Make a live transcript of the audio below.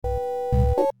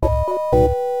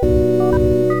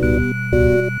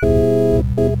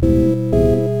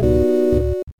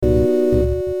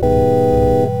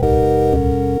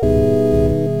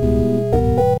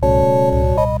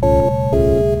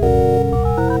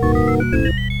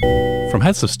From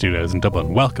Heads of Studios in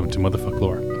Dublin, welcome to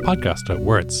Motherfucklore, a podcast about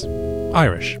words.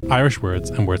 Irish words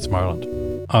and words from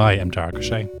Ireland. I am Darragh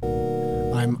O'Shea.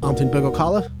 I'm Anton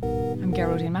Bugocala. I'm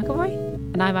Geraldine McAvoy.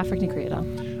 And I'm African Creator.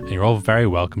 And you're all very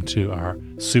welcome to our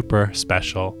super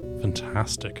special,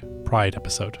 fantastic Pride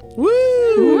episode.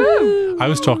 Woo! I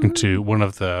was talking to one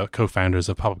of the co-founders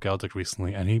of Pop-Up Gaeltacht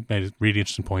recently, and he made a really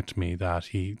interesting point to me that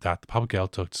the Pop-Up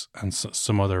Gaeltacht and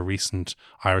some other recent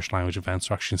Irish language events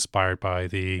are actually inspired by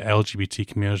the LGBT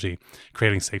community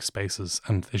creating safe spaces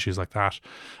and issues like that.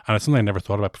 And it's something I never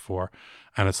thought about before,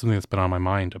 and it's something that's been on my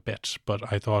mind a bit.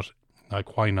 But I thought,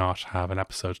 like, why not have an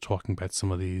episode talking about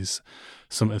some of these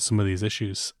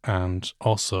issues, and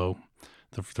also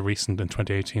the recent, in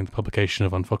 2018, the publication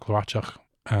of An Foclóireachtaigh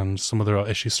and some other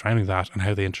issues surrounding that and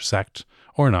how they intersect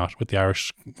or not with the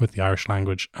Irish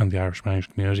language and the Irish language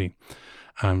community.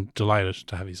 I'm delighted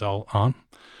to have you all on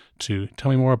to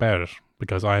tell me more about it,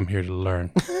 because I am here to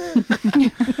learn.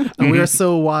 And we are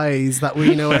so wise that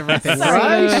we know everything,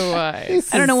 right? So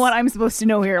wise. I don't know what I'm supposed to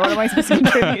know here. What am I supposed to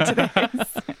contribute to this?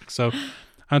 So,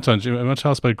 Anton, do you want to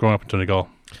tell us about growing up in Donegal?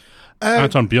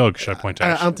 Anton Bjog, should I point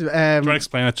out? Do you want to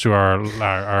explain it to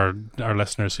our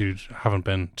listeners who haven't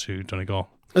been to Donegal?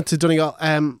 To Donegal.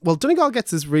 Well, Donegal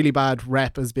gets this really bad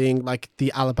rep as being like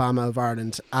the Alabama of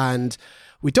Ireland, and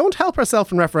we don't help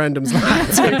ourselves in referendums,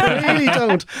 lads. We really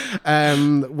don't.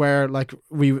 Where like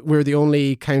we're the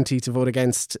only county to vote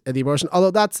against the abortion.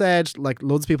 Although that said, like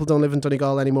loads of people don't live in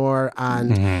Donegal anymore,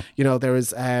 and you know there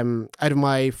was out of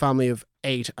my family of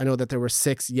 8, I know that there were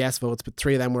 6 yes votes, but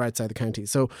 3 of them were outside the county.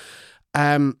 So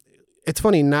it's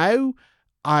funny now.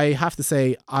 I have to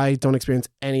say I don't experience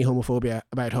any homophobia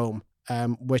about home,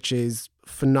 which is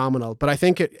phenomenal. But I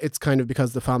think it's kind of because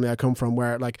of the family I come from,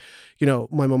 where like, you know,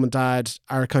 my mum and dad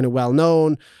are kind of well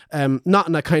known, not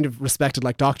in a kind of respected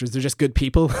like doctors, they're just good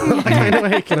people. Kind of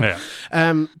like, you know.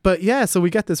 Yeah. But yeah, so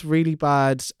we get this really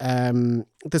bad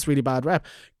rep.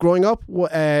 Growing up,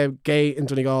 gay in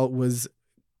Donegal was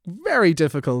very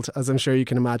difficult, as I'm sure you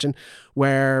can imagine,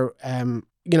 where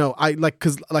you know, I like,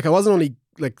 because like I wasn't only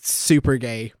like super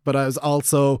gay, but I was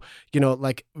also, you know,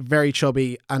 like very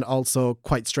chubby and also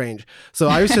quite strange. So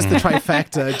I was just the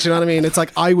trifecta. Do you know what I mean? It's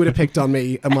like I would have picked on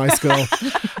me in my school.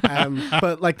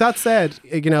 But like that said,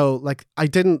 you know, like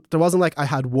there wasn't like I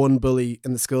had one bully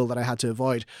in the school that I had to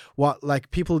avoid. What like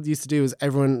people used to do is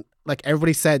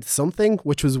everybody said something,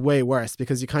 which was way worse,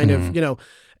 because you kind of, you know,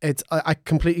 I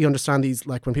completely understand these,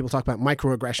 like when people talk about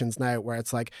microaggressions now, where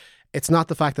it's like, it's not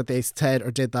the fact that they said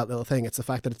or did that little thing, it's the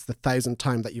fact that it's the 1,000th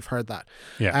time that you've heard that.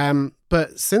 Yeah.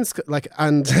 But since like,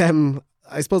 and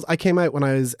I suppose I came out when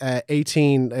I was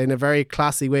 18 in a very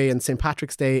classy way in St.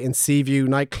 Patrick's Day in Seaview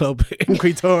nightclub in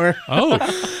Quito. Oh.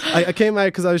 I came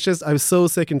out because I was so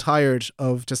sick and tired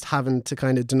of just having to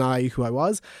kind of deny who I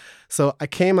was. So I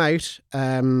came out,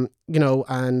 you know,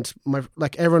 and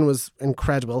everyone was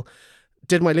incredible.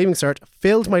 Did my leaving cert,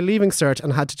 failed my leaving cert,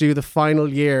 and had to do the final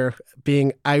year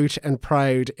being out and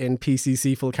proud in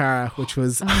PCC Fulcara, which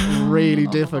was really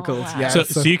difficult. Wow. Yeah.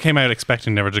 So you came out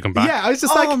expecting never to come back? Yeah, I was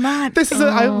just this is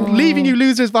I'm leaving you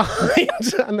losers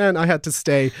behind, and then I had to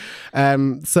stay.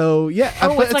 So yeah.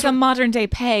 It's like a modern day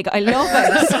peg. I love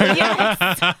it.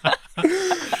 Yes.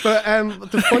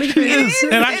 But the funny thing is,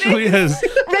 it actually is.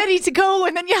 Ready to go,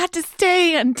 and then you had to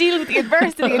stay and deal with the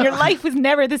adversity, and your life was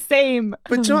never the same.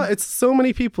 But you know, it's so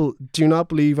many people do not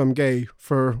believe I'm gay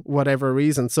for whatever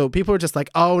reason. So people are just like,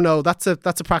 "Oh no, that's a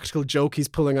practical joke he's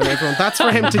pulling on everyone. That's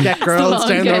for him to get girls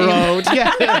down the road."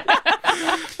 Yeah.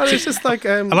 And it's just like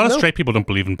a lot of straight people don't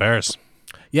believe in bears.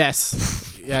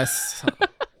 Yes.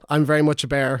 I'm very much a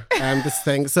bear. This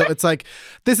thing. So it's like,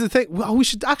 this is the thing. Well, we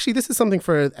should actually. This is something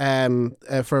for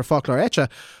Foclóireachtaigh,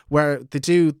 where they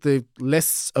do the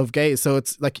lists of gays. So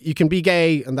it's like you can be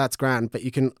gay and that's grand, but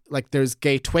you can like there's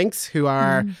gay twinks who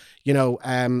are you know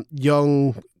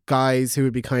young guys who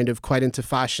would be kind of quite into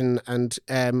fashion and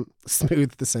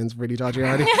smooth. This sounds really dodgy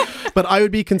already. But I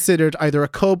would be considered either a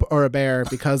cub or a bear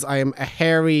because I am a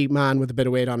hairy man with a bit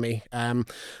of weight on me.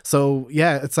 So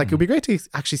yeah, it's like it would be great to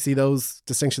actually see those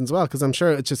distinctions as well, because I'm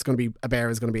sure it's just going to be a bear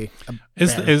is going to be a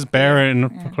bear. Is bear in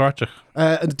Foclóireachtaigh?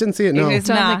 I didn't see it. No, it is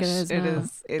not. It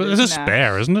is. But it's just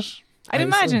bear, isn't it? I'd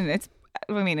imagine it's.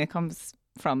 I mean, it comes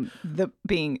from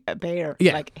being a bear,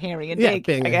 like hairy and big,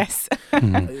 I guess.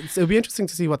 It'll be interesting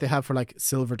to see what they have for like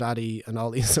Silver Daddy and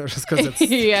all these sorts of, because it's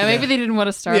maybe they didn't want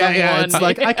to start on one. It's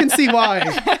like I can see why.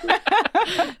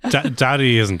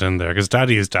 Daddy isn't in there because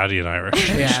Daddy is Daddy in Irish.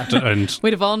 And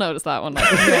we'd have all noticed that one.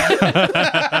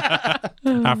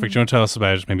 Afric, do you want to tell us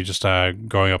about maybe just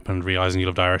growing up and realising you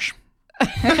loved Irish?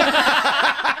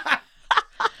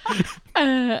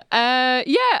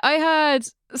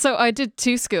 I did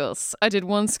 2 schools. I did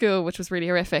one school which was really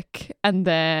horrific, and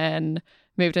then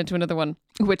moved into another one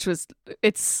which was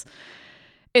it's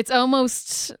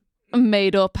almost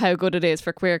made up how good it is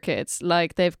for queer kids.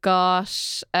 Like they've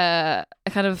got a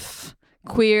kind of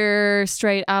queer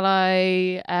straight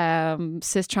ally,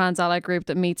 cis trans ally group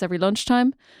that meets every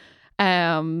lunchtime,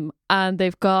 and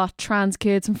they've got trans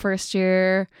kids in first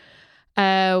year.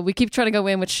 We keep trying to go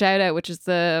in with Shout Out, which is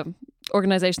the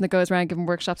organisation that goes around giving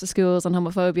workshops to schools on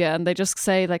homophobia, and they just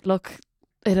say like, look,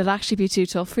 it'd actually be too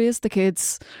tough for you. The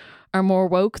kids are more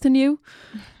woke than you.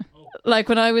 Like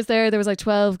when I was there was like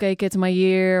 12 gay kids in my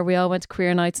year. We all went to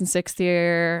queer nights in 6th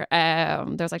year.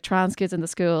 There was like trans kids in the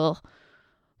school.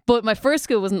 But my first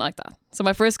school wasn't like that. So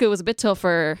my first school was a bit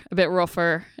tougher, a bit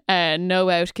rougher, no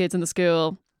out kids in the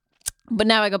school. But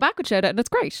now I go back with Shout Out and it's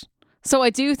great. So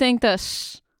I do think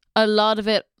that a lot of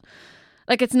it,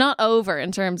 like it's not over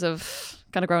in terms of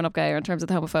kind of growing up gay or in terms of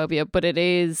the homophobia, but it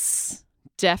is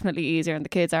definitely easier and the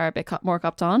kids are a bit more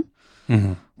copped on.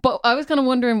 Mm-hmm. But I was kind of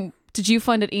wondering, did you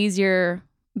find it easier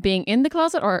being in the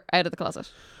closet or out of the closet?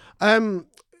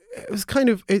 It was kind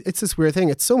of, it's this weird thing.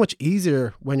 It's so much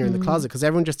easier when you're in the closet because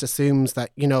everyone just assumes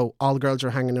that, you know, all the girls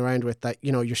you're hanging around with, that, you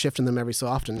know, you're shifting them every so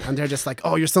often. And they're just like,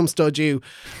 oh, you're some stud, you.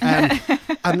 And,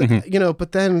 you know,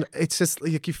 but then it's just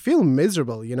like you feel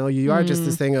miserable, you know, you are just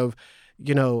this thing of,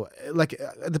 you know, like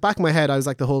at the back of my head, I was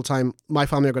like the whole time, my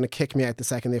family are going to kick me out the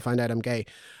second they find out I'm gay,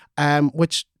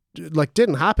 which like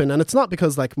didn't happen. And it's not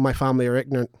because like my family are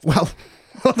ignorant. Well,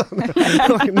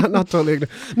 like, not totally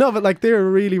ignorant. No, but like they're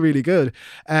really, really good.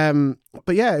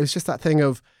 But yeah, it was just that thing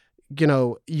of, you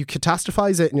know, you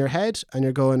catastrophize it in your head and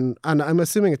you're going, and I'm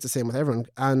assuming it's the same with everyone.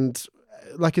 And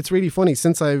like, it's really funny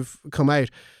since I've come out,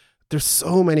 there's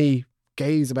so many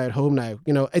gays about home now.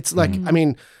 You know, it's like, I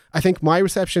mean, I think my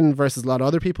reception versus a lot of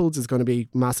other people's is going to be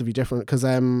massively different because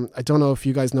I don't know if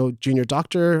you guys know Junior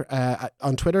Doctor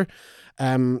on Twitter.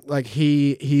 Like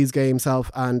he's gay himself,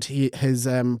 and his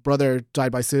brother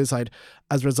died by suicide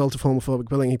as a result of homophobic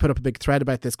bullying. He put up a big thread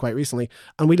about this quite recently,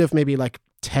 and we live maybe like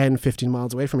 10-15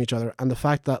 miles away from each other, and the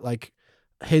fact that like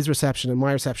his reception and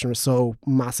my reception are so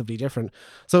massively different.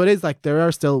 So it is like there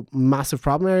are still massive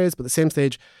problem areas, but at the same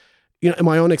stage, you know, in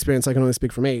my own experience, I can only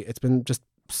speak for me, it's been just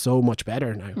so much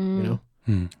better now, you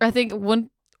know. I think one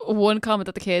comment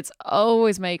that the kids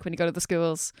always make when you go to the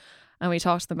schools and we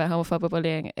talk to them about homophobic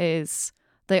bullying is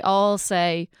they all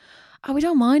say, oh, we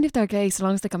don't mind if they're gay so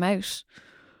long as they come out.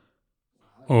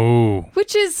 Oh.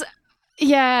 Which is,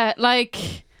 yeah,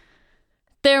 like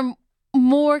they're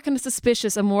more kind of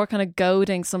suspicious and more kind of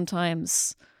goading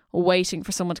sometimes, waiting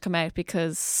for someone to come out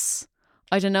because,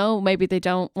 I don't know, maybe they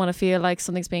don't want to feel like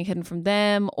something's being hidden from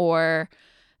them, or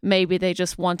maybe they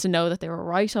just want to know that they were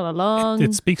right all along.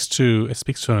 It speaks to an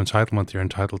entitlement. You're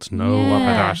entitled to know about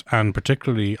that, and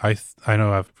particularly, I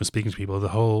know I've been speaking to people. The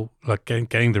whole like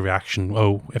getting the reaction.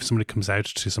 Oh, if somebody comes out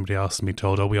to somebody else and be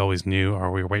told, "Oh, we always knew,"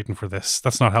 or "We were waiting for this,"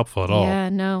 that's not helpful at all. Yeah,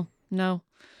 no.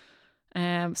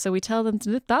 So we tell them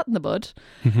to nip that in the bud.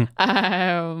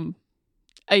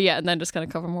 Yeah, and then just kind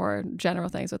of cover more general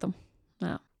things with them.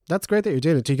 Yeah, that's great that you're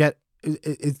doing it. Do you get?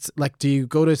 It's like, do you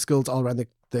go to schools all around the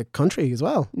country as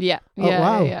well? Yeah.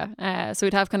 Wow. Yeah. So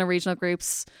we'd have kind of regional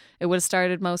groups. It would have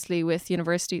started mostly with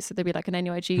universities. So there'd be like an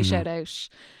NUIG shout out.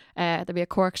 There'd be a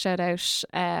Cork shout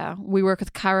out. We work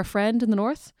with Cara Friend in the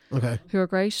north. Okay. Who are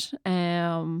great.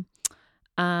 And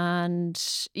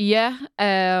yeah,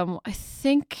 I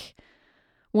think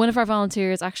one of our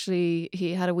volunteers actually,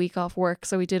 he had a week off work,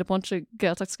 so we did a bunch of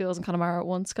Gaeltacht schools in Connemara at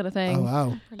once kind of thing. Oh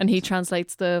wow. And he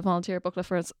translates the volunteer booklet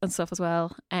for us and stuff as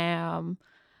well.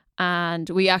 And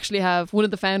we actually have, one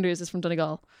of the founders is from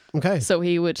Donegal. Okay. So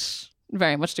he would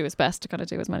very much do his best to kind of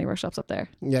do as many workshops up there.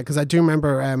 Yeah, because I do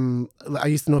remember I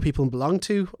used to know people in Belong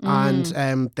to,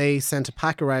 and they sent a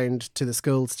pack around to the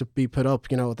schools to be put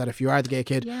up, you know, that if you are the gay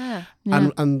kid. Yeah.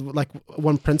 And like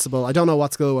one principal, I don't know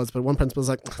what school it was, but one principal was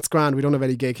like, it's grand, we don't have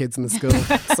any gay kids in the school.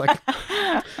 It's like,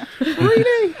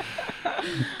 really?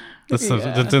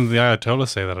 Didn't the Ayatollah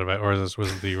say that about, or was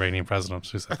it the Iranian president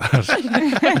who said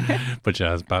that? But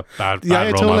yeah, it's bad. The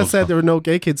Ayatollah said there were no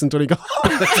gay kids in Donegal.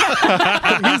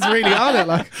 He's really on it,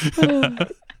 like.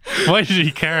 Why did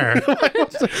he care?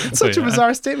 Such a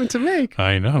bizarre statement to make.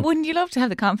 I know. Wouldn't you love to have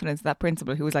the confidence of that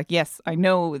principal who was like, yes, I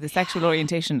know the sexual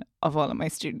orientation of all of my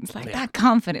students, like that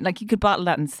confident, like you could bottle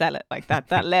that and sell it, like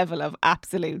that level of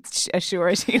absolute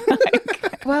assurity.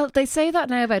 Like. Well, they say that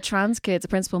now about trans kids. A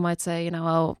principal might say, you know,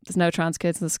 oh, there's no trans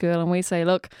kids in the school, and we say,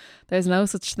 look, there's no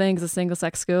such thing as a single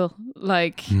sex school.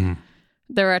 Like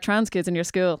there are trans kids in your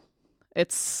school.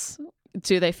 It's,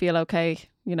 do they feel okay?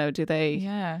 You know, do they?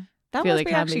 Yeah. That feel must they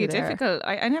be can actually there. difficult.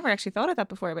 I never actually thought of that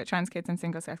before about trans kids and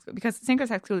single sex schools, because single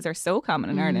sex schools are so common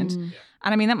in Ireland. And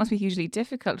I mean, that must be hugely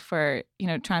difficult for, you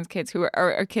know, trans kids who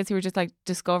are, or kids who are just like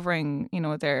discovering, you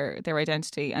know, their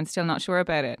identity and still not sure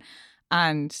about it.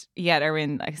 And yet are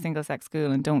in like a single sex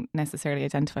school and don't necessarily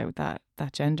identify with that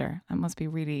gender. That must be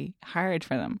really hard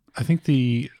for them. I think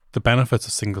the benefits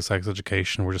of single sex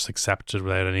education were just accepted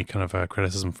without any kind of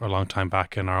criticism for a long time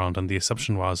back in Ireland, and the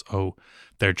assumption was,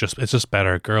 it's just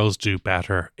better. Girls do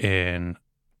better in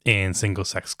single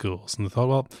sex schools, and they thought,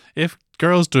 well, if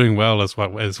girls doing well is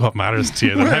what matters to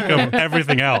you, then how come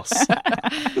everything else?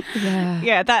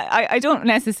 Yeah, that I don't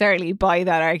necessarily buy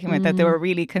that argument that they were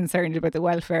really concerned about the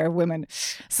welfare of women.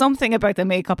 Something about the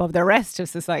makeup of the rest of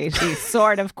society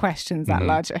sort of questions that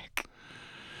logic.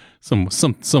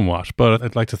 Somewhat, but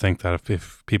I'd like to think that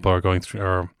if people are going through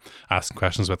or asking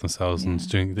questions about themselves and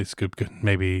doing this,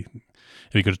 maybe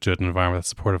it'd be good to do it in an environment that's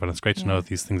supportive. And it's great to know that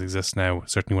these things exist now.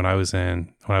 Certainly, when I was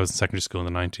in secondary school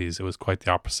in the 90s, it was quite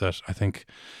the opposite. I think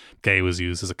gay was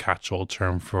used as a catch-all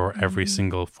term for every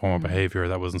single form of behaviour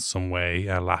that was in some way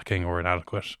lacking or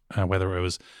inadequate, whether it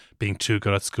was being too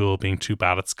good at school, being too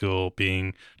bad at school,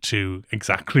 being too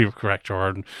exactly correct,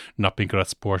 or not being good at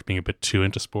sport, being a bit too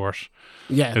into sport.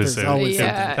 Yeah, there's always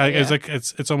something. It was like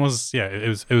it's almost it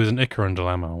was an Icaran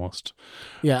dilemma almost.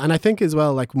 Yeah, and I think as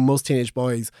well, like most teenage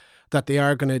boys, that they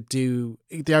are going to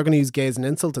use gay as an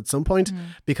insult at some point,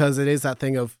 because it is that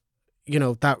thing of, you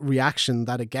know, that reaction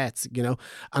that it gets, you know.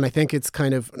 And I think it's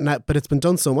kind of, but it's been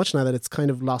done so much now that it's kind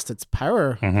of lost its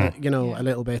power, you know, a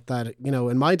little bit. That, you know,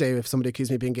 in my day, if somebody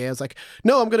accused me of being gay, I was like,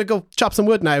 no, I'm going to go chop some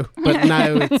wood now. But now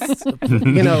it's,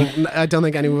 you know, I don't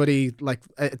think anybody, like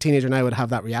a teenager now, would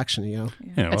have that reaction, you know.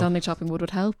 I don't think chopping wood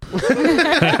would help.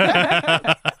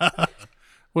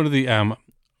 One of the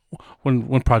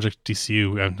one project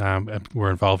DCU were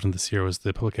involved in this year was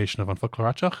the publication of An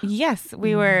Folklorachach. Yes,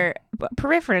 we were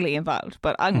peripherally involved,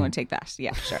 but I'm going to take that.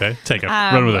 Yeah, sure. Okay, take it.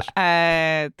 Run with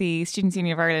it. The Students'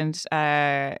 Union of Ireland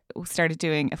started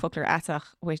doing a Folklorachach,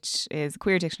 which is a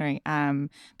queer dictionary,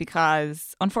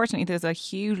 because unfortunately there's a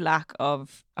huge lack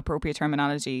of appropriate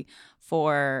terminology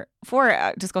for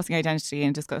discussing identity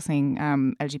and discussing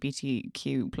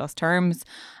LGBTQ plus terms.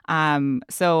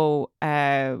 So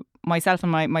myself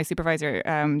and my supervisor,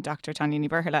 Dr. Tanya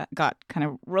Niberhela, got kind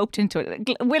of roped into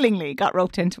it, willingly got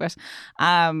roped into it,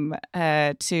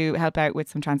 to help out with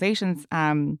some translations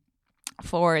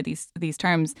for these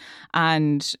terms,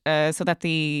 and so that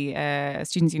the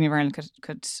Students' Union of Ireland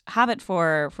could have it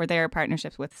for their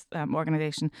partnerships with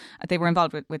organisation. They were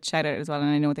involved with Shout Out as well, and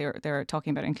I know they were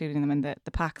talking about including them in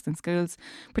the packs in schools,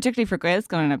 particularly for girls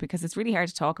going out, because it's really hard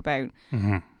to talk about,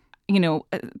 you know,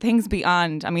 things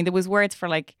beyond. I mean, there was words for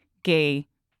like gay,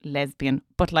 lesbian,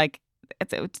 but like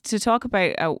to talk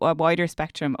about a wider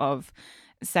spectrum of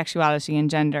sexuality and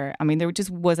gender. I mean, there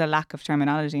just was a lack of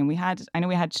terminology, and I know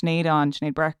we had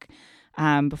Sinead Burke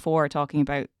before, talking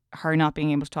about her not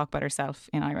being able to talk about herself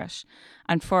in Irish.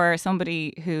 And for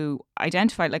somebody who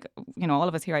identified, like, you know, all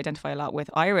of us here identify a lot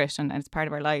with Irish and it's part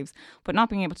of our lives, but not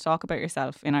being able to talk about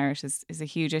yourself in Irish is a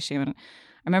huge issue. And I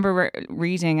remember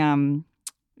reading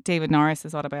David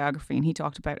Norris's autobiography, and he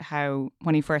talked about how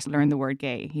when he first learned the word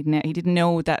gay, he didn't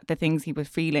know that the things he was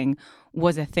feeling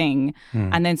was a thing,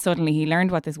 and then suddenly he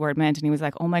learned what this word meant, and he was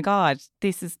like, oh my god,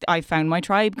 I found my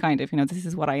tribe, kind of, you know, this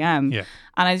is what I am. And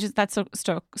I just, that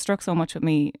struck so much with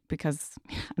me, because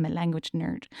I'm a language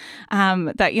nerd,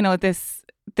 that, you know,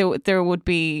 there would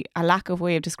be a lack of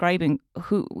way of describing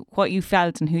what you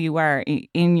felt and who you were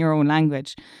in your own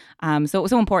language. So it was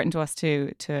so important to us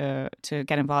to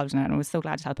get involved in it, and I was so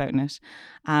glad to help out in it.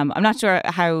 I'm not sure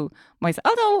how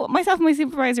although myself and my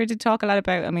supervisor did talk a lot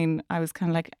about, I mean, I was kind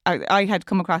of like, I had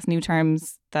come across new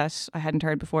terms that I hadn't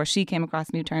heard before. She came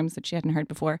across new terms that she hadn't heard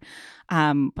before. But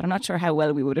I'm not sure how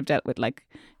well we would have dealt with like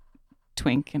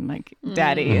twink and like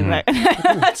daddy and like,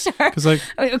 I'm not sure, because like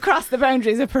across the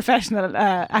boundaries of professional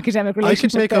academic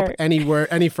relationship. I could make up any word,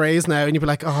 any phrase now, and you'd be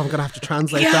like, oh, I'm gonna have to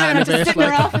translate that in a bit. Sit in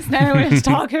our office now and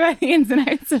talk about the ins and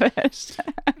outs of it.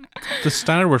 The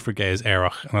standard word for gay is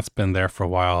Éireach, and that's been there for a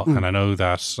while. And I know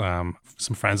that some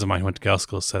friends of mine who went to Gael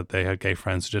school said they had gay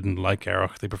friends who didn't like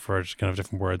Éireach. They preferred kind of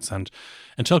different words, and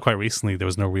until quite recently there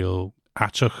was no real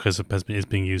Achach is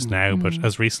being used now, but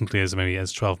as recently as maybe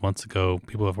 12 months ago,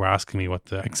 people were asking me what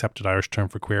the accepted Irish term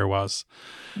for queer was,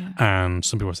 and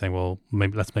some people were saying, well,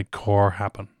 maybe let's make core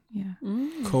happen.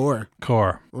 Core.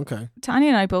 Okay. Tanya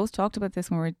and I both talked about this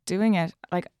when we were doing it.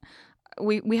 Like,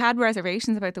 we had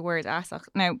reservations about the word asach.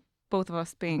 Now, both of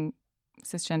us being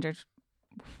cisgendered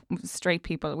straight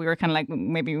people, we were kind of like,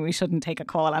 maybe we shouldn't take a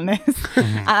call on this.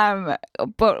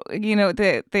 But you know,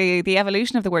 the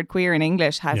evolution of the word queer in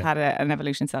English has had an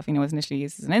evolution itself. You know, it was initially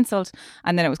used as an insult,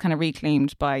 and then it was kind of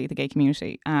reclaimed by the gay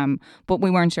community. But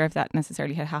we weren't sure if that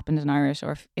necessarily had happened in Irish,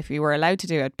 or if we were allowed to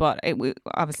do it. But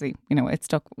obviously, you know, it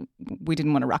stuck. We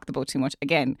didn't want to rock the boat too much.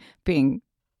 Again, being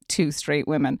two straight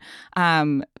women,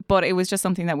 but it was just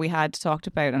something that we had talked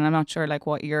about, and I'm not sure like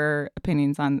what your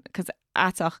opinions on, because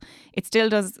atach, it still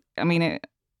does, I mean,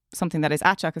 something that is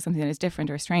atach is something that is different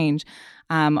or strange,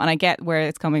 and I get where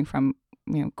it's coming from,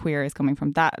 you know, queer is coming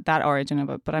from that origin of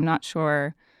it, but I'm not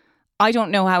sure, I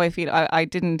don't know how I feel. I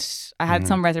had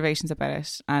some reservations about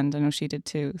it, and I know she did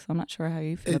too, so I'm not sure how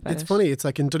you feel about it. It's funny, it's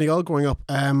like in Donegal growing up,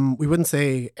 we wouldn't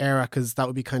say era because that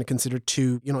would be kind of considered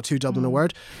too Dublin a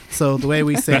word. So the way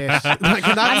we say it, like,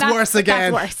 that's worse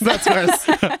again. That's worse.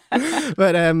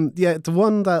 But the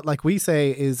one that like we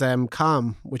say is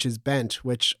calm, which is bent,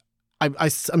 which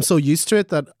I'm so used to it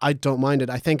that I don't mind it.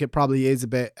 I think it probably is a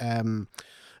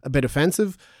bit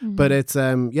offensive, but it's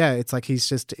it's like he's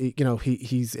just, you know,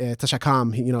 he's Tasha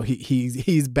calm, you know,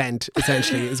 he's bent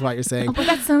essentially is what you're saying. Oh, but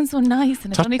that sounds so nice,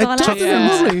 and lovely.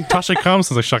 Tasha calm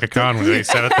sounds like Shaka Khan when he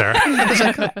said it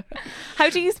there. How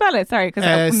do you spell it? Sorry,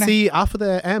 because C off of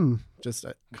the M, just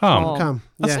calm. Calm.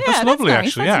 That's lovely, nice,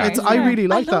 actually. That's Yeah, nice. I really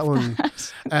like that one.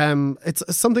 That.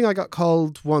 It's something I got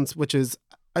called once, which is.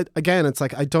 Again, it's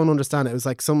like I don't understand it. It was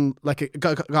like it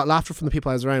got laughter from the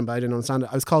people I was around, but I didn't understand it.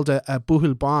 I was called a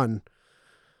buhil bon,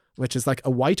 which is like a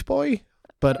white boy,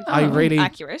 but I really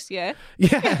accurate, yeah.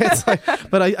 It's like,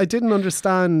 but I didn't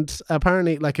understand.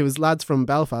 Apparently, like it was lads from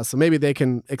Belfast, so maybe they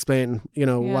can explain, you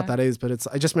know, what that is. But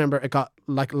I just remember it got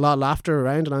like a lot of laughter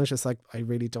around, and I was just like, I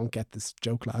really don't get this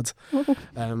joke, lads.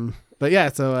 But yeah,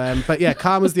 so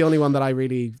calm is the only one that I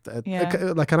really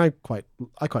like, and I quite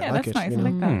like it. Nice. You know? I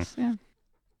like that. Yeah.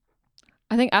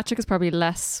 I think atchik is probably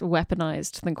less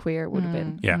weaponized than queer would have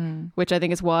been. Yeah. Which I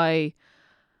think is why,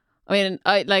 I mean,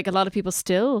 I like a lot of people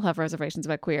still have reservations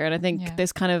about queer, and I think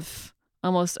there's kind of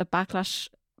almost a backlash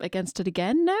against it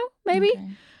again now, maybe,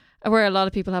 where a lot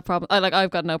of people have problems.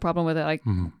 I've got no problem with it. I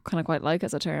kind of quite like it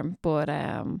as a term, but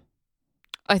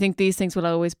I think these things will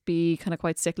always be kind of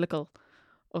quite cyclical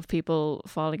of people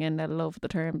falling in and love the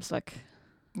terms, like.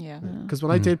 Yeah, because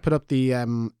when I did put up the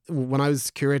when I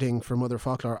was curating for Mother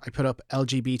Folklore, I put up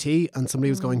LGBT, and somebody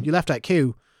was going, "You left out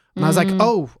Q," and I was like,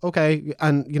 "Oh, okay."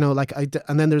 And you know, like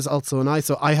and then there's also an I,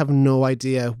 so I have no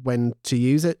idea when to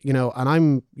use it, you know. And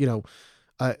I'm, you know,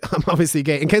 I'm obviously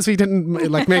gay. In case we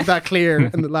didn't like make that clear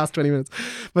in the last 20 minutes,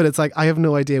 but it's like I have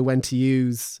no idea when to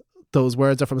use those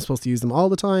words, or if I'm supposed to use them all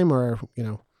the time, or you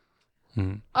know.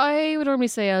 I would normally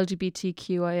say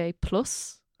LGBTQIA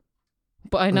plus.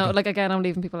 But I know, like, again, I'm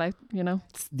leaving people out, you know.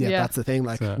 Yeah, that's the thing.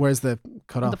 Like, where's the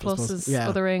cutoff? The plus is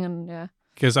othering, and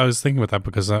Because I was thinking about that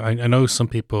because I know some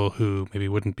people who maybe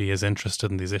wouldn't be as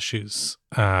interested in these issues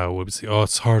would say, "Oh,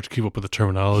 it's hard to keep up with the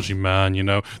terminology, man. You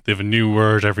know, they have a new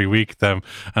word every week." And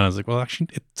I was like, "Well, actually,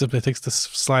 it takes the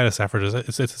slightest effort.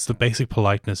 It's the basic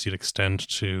politeness you'd extend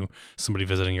to somebody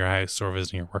visiting your house or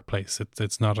visiting your workplace.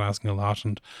 It's not asking a lot."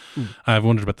 And I've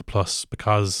wondered about the plus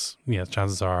because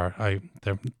chances are I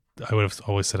would have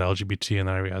always said LGBT, and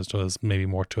then I realised there was maybe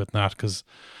more to it than that, because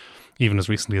even as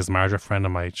recently as Marge, a friend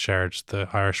of mine, shared the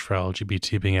Irish for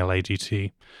LGBT being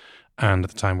LADT, and at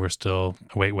the time we were still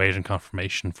waiting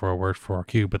confirmation for a word for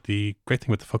RQ. But the great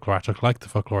thing with the folklore attic, like the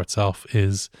folklore itself,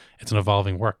 is it's an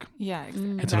evolving work. Yeah,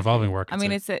 exactly. It's an evolving work. I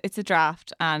mean, it's a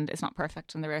draft, and it's not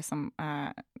perfect, and there are some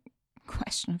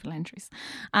questionable entries,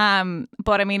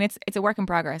 but I mean it's a work in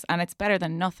progress, and it's better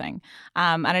than nothing,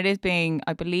 and it is being,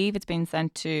 I believe it's been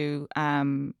sent to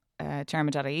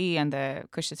Terma.ie and the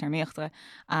Cuiste Termíochta,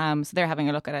 so they're having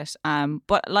a look at it,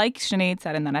 but like Sinead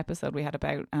said in that episode we had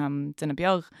about Dina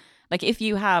Beag, like if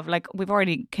you have, like, we've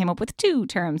already came up with 2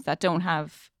 terms that don't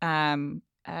have an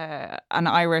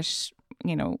Irish,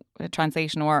 you know,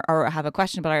 translation, or have a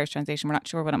questionable Irish translation. We're not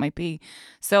sure what it might be,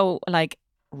 so like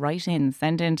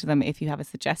send in to them if you have a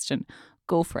suggestion.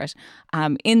 Go for it.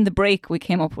 In the break, we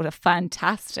came up with a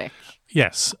fantastic,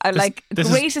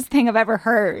 greatest thing I've ever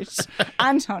heard.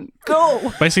 Anton,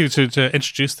 go. Basically, to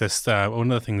introduce this,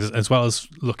 one of the things, as well as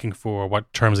looking for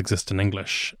what terms exist in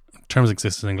English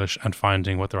and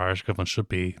finding what their Irish equivalent should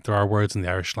be, there are words in the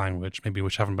Irish language maybe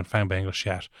which haven't been found by English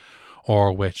yet,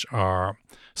 or which are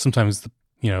sometimes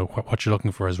what you're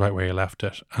looking for is right where you left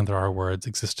it, and there are words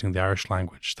existing in the Irish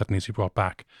language that needs to be brought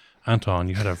back. Anton,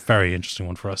 you had a very interesting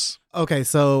one for us. Okay,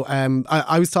 so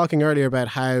I was talking earlier about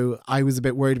how I was a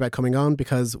bit worried about coming on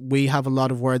because we have a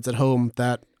lot of words at home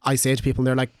that I say to people and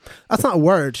they're like, that's not a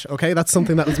word, okay? That's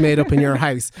something that was made up in your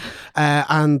house.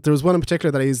 And there was one in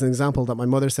particular that I used as an example that my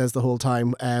mother says the whole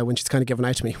time when she's kind of giving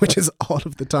out to me, which is all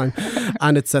of the time.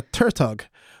 And it's a turtug,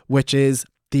 which is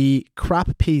the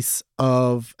crap piece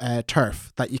of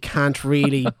turf that you can't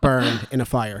really burn in a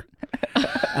fire.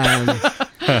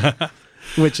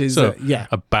 Which is,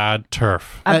 a bad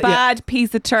turf. A bad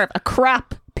piece of turf. A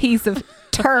crap piece of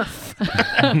turf.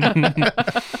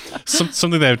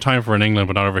 Something they have time for in England,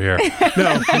 but not over here.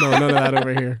 No, none of that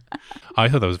over here. I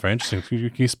thought that was very interesting.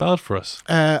 Can you spell it for us?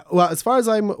 Well, as far as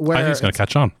I'm aware... I think it's going to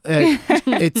catch on.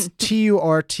 It's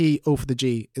Turto for the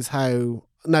G is how...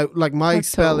 Now, like my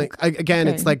spelling, again,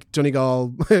 it's like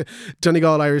Donegal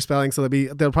Irish spelling. So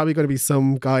there'll probably going to be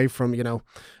some guy from,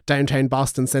 downtown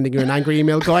Boston sending you an angry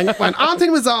email going, when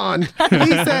Anthony was on, he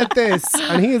said this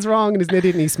and he is wrong and he's an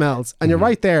idiot and he smells. And you're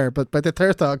right there, but by the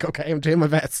third thought, okay, I'm doing my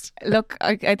best. Look,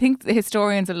 I think the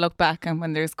historians will look back and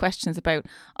when there's questions about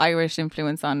Irish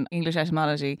influence on English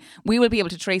etymology, we will be able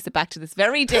to trace it back to this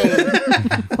very day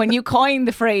when you coined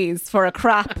the phrase for a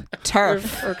crap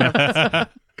turf.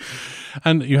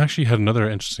 And you actually had another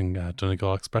interesting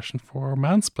Donegal expression for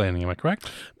mansplaining, am I correct?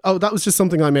 Oh, that was just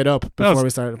something I made up before we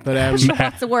started. But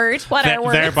what's the word? What are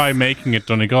words? Thereby making it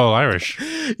Donegal Irish.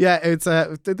 Yeah, it's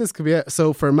this could be it.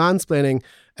 So for mansplaining,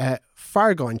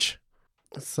 fargonch.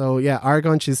 So yeah,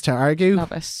 argonch is to argue.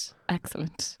 Love it.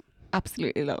 Excellent.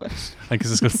 Absolutely love it.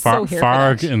 Because it's got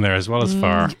farg in there as well as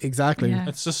far. Exactly. Yeah.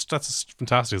 That's just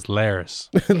fantastic. It's layers.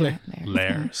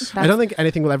 Layers. I don't think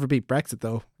anything will ever beat Brexit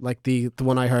though. Like the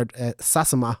one I heard,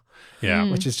 Sassama.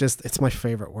 Yeah. Which is just, it's my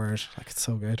favourite word. Like it's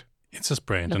so good. It's just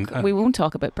brilliant. Look, and we won't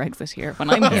talk about Brexit here when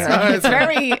I'm here. It's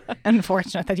very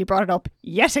unfortunate that you brought it up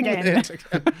yet again.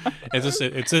 It's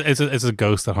a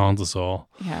ghost that haunts us all.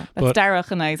 Yeah, that's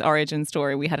Darach and I's origin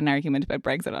story. We had an argument about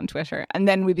Brexit on Twitter and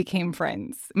then we became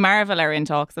friends. Marvel are in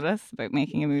talks with us about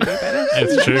making a movie about it.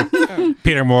 It's true.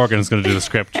 Peter Morgan's going to do the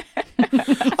script.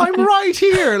 I'm right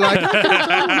here. Like,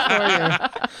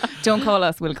 don't call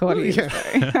us, we'll call you.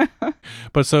 Yeah.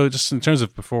 But so just in terms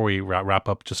of before we wrap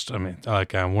up, just one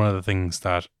of the things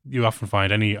that you often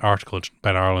find any article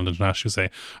about Ireland International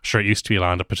say, sure, it used to be a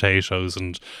land of potatoes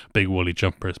and big woolly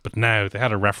jumpers, but now they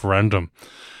had a referendum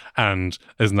and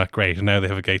isn't that great? And now they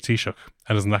have a gay Taoiseach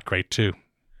and isn't that great too?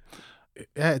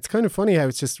 Yeah, it's kind of funny how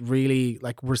it's just really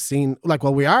like we're seen like,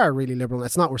 well, we are really liberal.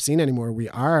 It's not we're seen anymore. We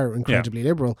are incredibly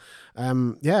liberal.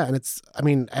 And it's, I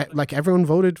mean, like everyone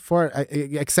voted for it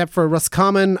except for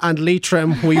Roscommon and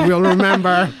Leitrim. We will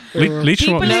remember.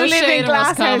 People who live in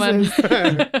glass houses.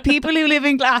 People who live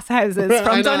in glass houses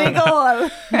from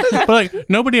Donegal. But like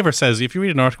nobody ever says, if you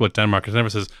read an article about Denmark, it never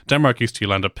says Denmark used to be a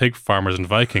land of pig farmers and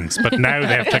Vikings, but now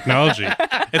they have technology.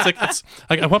 It's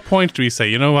like at what point do we say,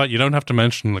 you know what, you don't have to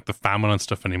mention like the famine and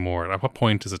stuff anymore? At what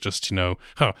point is it just,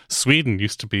 Sweden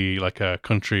used to be like a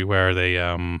country where they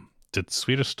did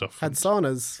Swedish stuff. Had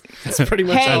saunas. It's pretty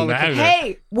much all.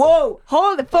 Whoa,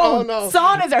 hold the phone. Oh, no.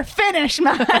 Saunas are finished,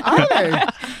 man. Are they?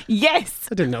 Yes.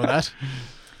 I didn't know that.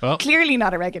 Well, clearly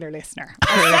not a regular listener.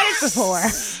 I've said it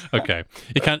before. Okay,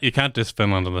 you can't diss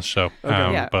Finland on this show.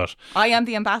 Okay. But I am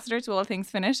the ambassador to all things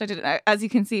Finnish. I did it, as you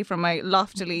can see from my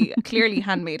loftily, clearly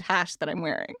handmade hat that I'm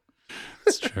wearing.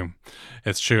 It's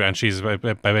true, and she's about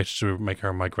to make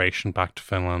her migration back to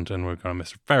Finland, and we're going to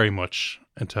miss her very much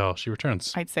until she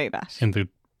returns. I'd say that in the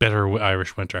bitter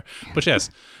Irish winter. But yes,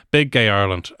 big gay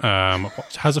Ireland.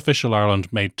 Has official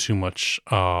Ireland made too much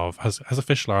of? Has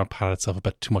official Ireland patted itself a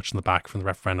bit too much in the back from the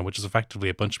referendum, which is effectively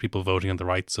a bunch of people voting on the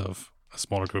rights of a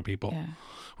smaller group of people,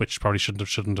 which probably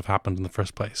shouldn't have happened in the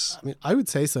first place. I mean, I would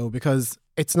say so because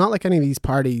it's not like any of these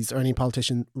parties or any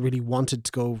politician really wanted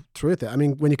to go through with it. I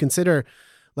mean, when you consider,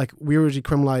 like, we were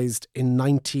decriminalised in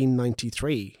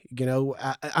 1993,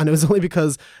 and it was only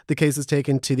because the case was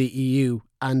taken to the EU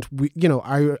and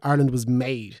Ireland was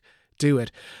made do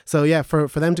it. So yeah, for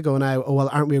them to go now, oh well,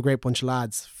 aren't we a great bunch of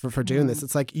lads for doing this?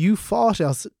 It's like, you fought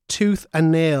us tooth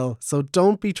and nail, so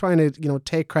don't be trying to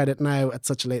take credit now at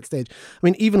such a late stage. I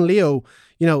mean, even Leo,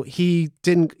 he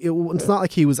didn't. It's not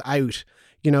like he was out.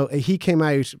 He came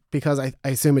out because I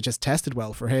assume it just tested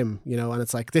well for him, and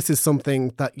it's like, this is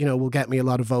something that, will get me a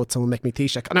lot of votes and will make me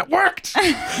Taoiseach. And it worked!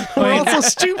 We're all so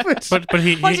stupid. But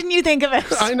why didn't you think of it?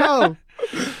 I know.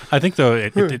 I think though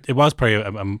it was probably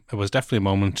it was definitely a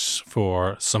moment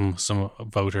for some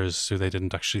voters who they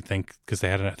didn't actually think, because they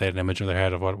had an image in their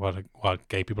head of what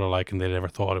gay people are like, and they never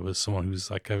thought it was someone who's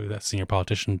like a senior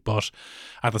politician. But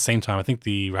at the same time, I think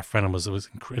the referendum was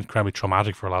incredibly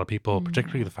traumatic for a lot of people,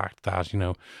 particularly the fact that, you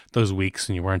know, those weeks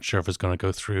and you weren't sure if it was going to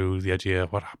go through, the idea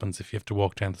of what happens if you have to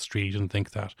walk down the street and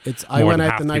think that I went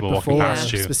out the night before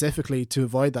specifically to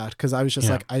avoid that, because I was just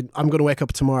like, I'm going to wake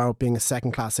up tomorrow being a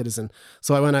second class citizen.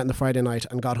 So I went out on the Friday night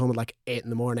and got home at like 8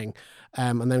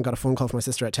 a.m, and then got a phone call from my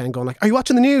sister at 10 going like, are you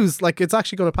watching the news? Like, it's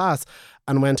actually going to pass.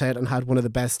 And went out and had one of the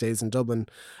best days in Dublin.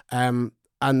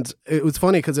 And it was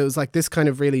funny because it was like this kind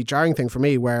of really jarring thing for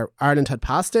me, where Ireland had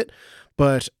passed it,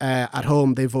 but at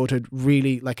home they voted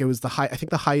really, like, it was I think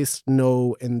the highest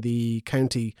no in the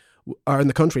county or in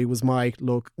the country was my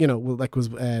local, you know, like was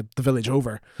the village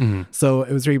over. So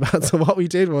it was really bad. So what we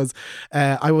did was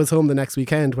I was home the next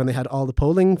weekend when they had all the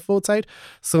polling votes out.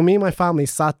 So me and my family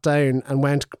sat down and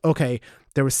went, okay,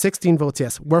 there were 16 votes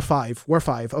yes. We're five.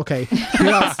 Okay. Who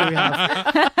else do we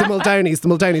have? The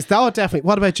Muldownies. Oh, definitely.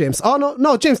 What about James? Oh,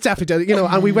 no, James definitely did. You know,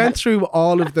 and we went through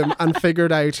all of them and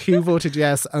figured out who voted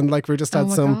yes. And like we just had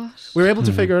we were able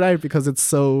to figure it out because it's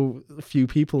so few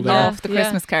people there. Off the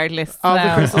Christmas card list.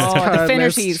 The Christmas card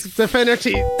list. The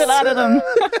Finnerties. A lot of them.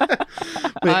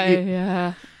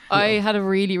 I had a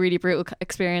really, really brutal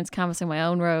experience canvassing my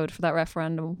own road for that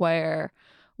referendum, where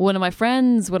one of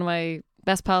my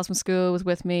best pals from school was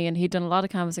with me, and he'd done a lot of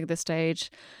canvassing at this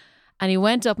stage, and he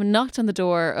went up and knocked on the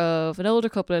door of an older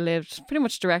couple who lived pretty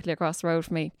much directly across the road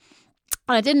from me,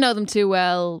 and I didn't know them too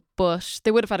well, but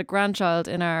they would have had a grandchild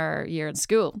in our year in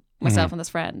school, myself and this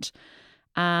friend.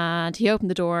 And he opened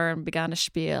the door and began a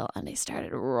spiel, and they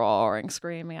started roaring,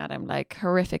 screaming at him like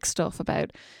horrific stuff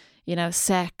about, you know,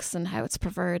 sex and how it's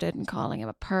perverted, and calling him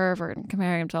a pervert and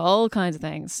comparing him to all kinds of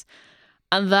things.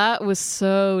 And that was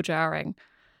so jarring.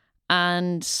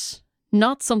 And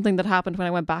not something that happened when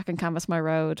I went back and canvassed my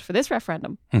road for this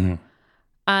referendum.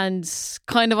 And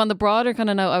kind of on the broader kind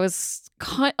of note, I was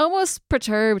almost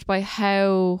perturbed by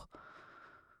how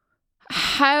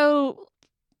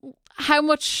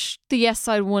much the yes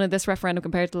side won at this referendum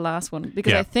compared to the last one.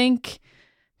 Because I think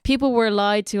people were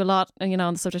lied to a lot, you know,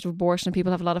 on the subject of abortion, and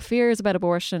people have a lot of fears about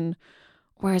abortion.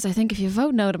 Whereas I think if you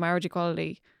vote no to marriage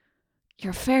equality,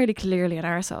 you're fairly clearly an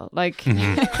arsehole. Like, it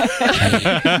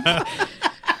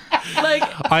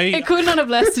could not have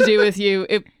less to do with you.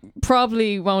 It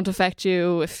probably won't affect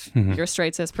you if you're a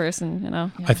straight cis person, you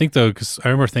know. I think though, because I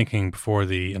remember thinking before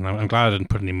and I'm glad I didn't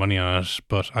put any money on it,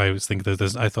 but I was thinking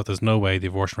that I thought there's no way the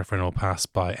abortion referendum will pass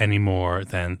by any more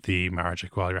than the marriage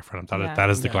equality referendum.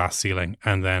 That is the glass ceiling.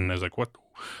 And then I was like, what?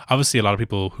 Obviously a lot of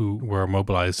people who were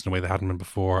mobilized in a way they hadn't been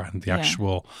before, and the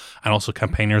actual, and also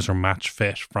campaigners are match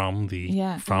fit from the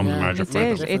marriage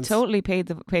referendum. It totally paved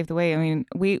the way. I mean,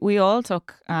 we all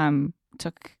took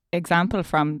example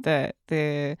from the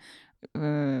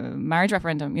marriage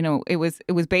referendum. You know, it was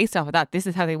based off of that. This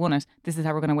is how they won it. This is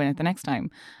how we're going to win it the next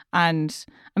time. And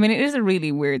I mean, it is a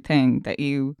really weird thing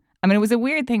it was a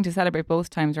weird thing to celebrate both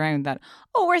times around, that,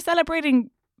 oh, we're celebrating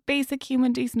basic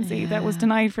human decency that was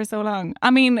denied for so long.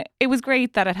 I mean, it was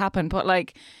great that it happened, but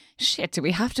like, shit, do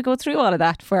we have to go through all of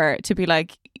that to be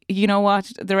like, you know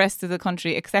what, the rest of the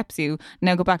country accepts you,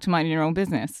 now go back to minding your own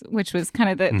business, which was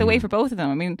kind of the way for both of them.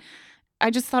 I mean,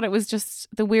 I just thought it was just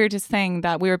the weirdest thing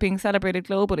that we were being celebrated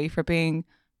globally for being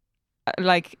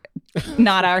like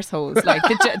not arseholes. Like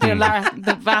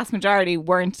the vast majority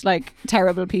weren't like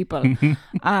terrible people,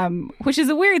 which is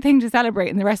a weird thing to celebrate,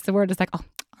 and the rest of the world is like, oh,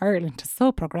 Ireland is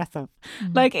so progressive.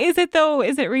 Like, is it though?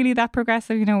 Is it really that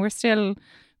progressive? You know, we're still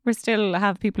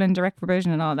have people in direct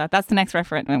provision and all that. That's the next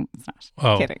referendum. It's not.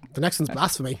 Oh. Kidding. The next one's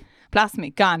blasphemy.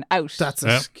 Blasphemy, gone, out. That's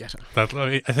it. Get it.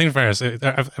 I think, in fairness,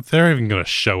 if they're even going to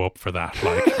show up for that,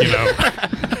 like, you know,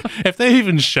 if they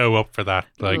even show up for that,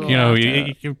 like, you know,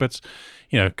 but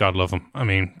you know, God love them. I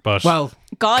mean, but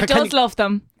God does love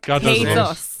them. God hates does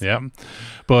us. Yeah.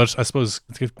 But I suppose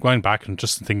going back and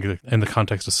just thinking in the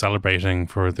context of celebrating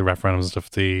for the referendums and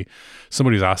stuff,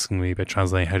 somebody was asking me about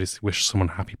translating how to wish someone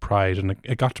happy Pride, and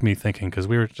it got to me thinking, because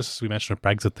we mentioned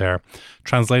Brexit there,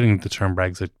 translating the term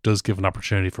Brexit does give an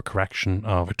opportunity for correction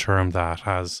of a term that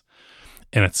has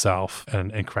in itself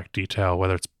an incorrect detail,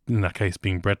 whether it's in that case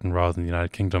being Britain rather than the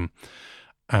United Kingdom.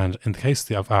 And in the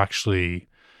case of actually,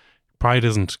 Pride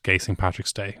isn't Gay St.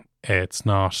 Patrick's Day. It's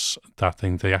not that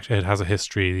thing. It has a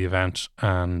history, the event,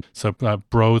 and so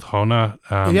Bród Hona.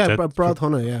 Bród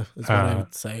Hona, is what I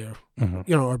would say, or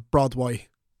you know, or Broadway.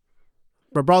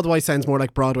 But Broadway sounds more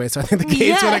like Broadway, so I think the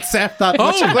kids will accept that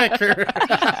much quicker.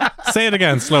 Say it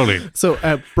again slowly. So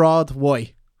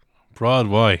Broadway.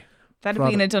 Broadway. That'd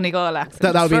be in a Donegal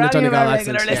accent. That would be in a For any of Donegal our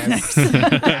accent. regular Yes.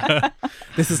 listeners.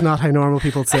 This is not how normal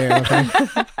people say it. Okay?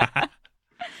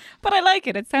 But I like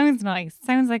it. It sounds nice.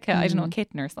 Sounds like a, I don't know, a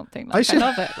kitten or something. Like, I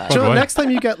love it. Like. Do you know, Right. next time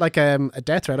you get like a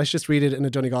death threat, I should just read it in a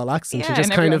Donegal accent. Yeah, You just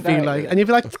and kind of everyone feel goes, like, and you'd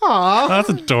be like, "Aw." That's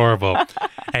adorable.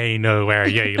 Hey, no, where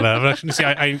you love. Actually, see,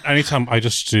 I anytime I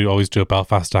just always do a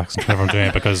Belfast accent whenever I'm doing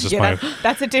it because it's just Yeah, my.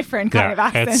 that's a different kind of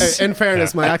accent. it's- In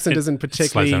fairness, Yeah. my accent It- isn't it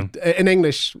slides particularly in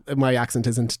English. My accent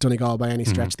isn't Donegal by any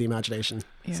stretch of the imagination.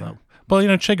 Yeah. So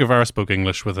Well, Che Guevara spoke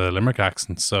English with a Limerick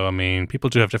accent, so I mean, people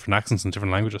do have different accents in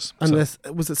different languages. and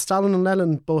So. was it Stalin and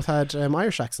Lenin both had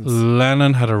Irish accents?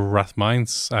 Lennon had a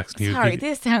Rathmines accent. Sorry,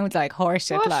 this sounds like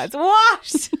horseshit, lads.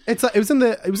 What? It was in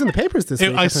the papers this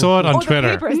week. I saw it on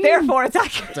Twitter. The papers, therefore it's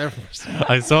accurate.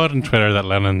 I saw it on Twitter that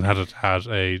Lennon had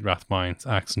a Rathmines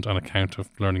accent on account of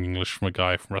learning English from a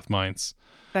guy from Rathmines.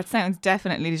 That sounds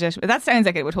definitely legitimate. That sounds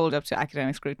like it would hold up to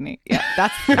academic scrutiny. Yeah,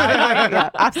 yeah,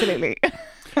 absolutely.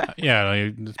 But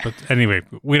anyway,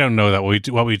 we don't know that.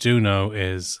 What we do know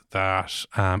is that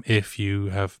if you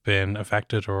have been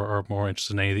affected or are more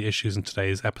interested in any of the issues in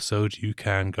today's episode, you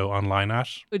can go online at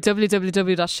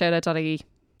www.shoutout.ie.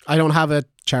 I don't have a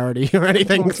charity or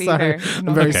anything. Don't Sorry, either. I'm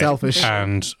No. very Okay. selfish.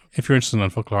 And if you're interested in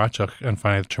Folklore Achuk and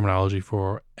finding out the terminology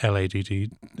for LADT,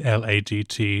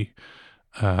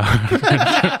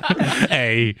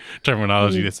 a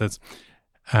terminology that says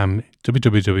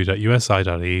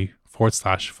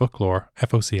www.usi.e/folklore,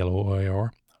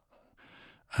 FOCLOIR,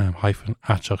 hyphen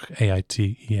Achuk,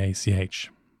 AITEACH.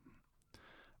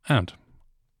 And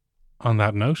on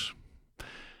that note,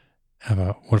 have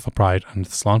a wonderful Pride and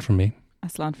Slán from me. A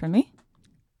slán from me.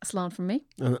 A slán from me.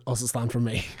 And also stand for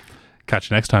me. Catch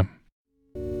you next time.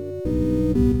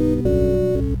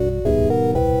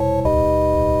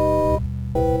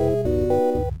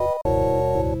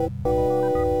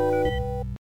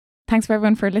 Thanks for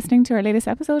everyone for listening to our latest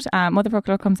episode. Mother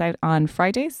Folklore comes out on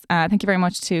Fridays. Thank you very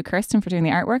much to Kirsten for doing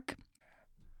the artwork.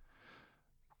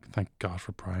 Thank God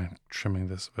for Brian trimming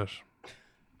this a bit.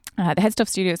 The Head Stuff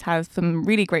Studios has some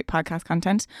really great podcast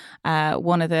content.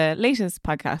 One of the latest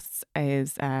podcasts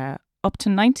is Up to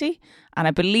 90. And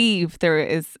I believe there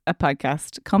is a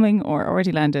podcast coming or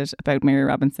already landed about Mary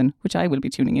Robinson, which I will be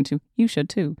tuning into. You should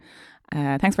too.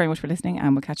 Thanks very much for listening,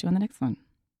 and we'll catch you on the next one.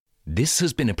 This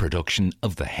has been a production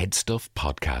of the Head Stuff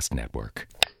Podcast Network.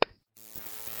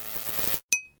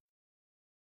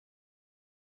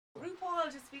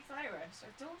 RuPaul just speaks Irish.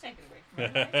 Don't take it away from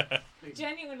me.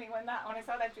 Genuinely, when I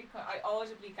saw that tweet, I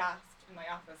audibly gasped in my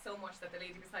office so much that the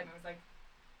lady beside me was like,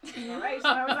 "All right," and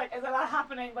I was like, "Is a lot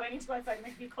happening? But I need to go outside and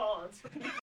make a few calls."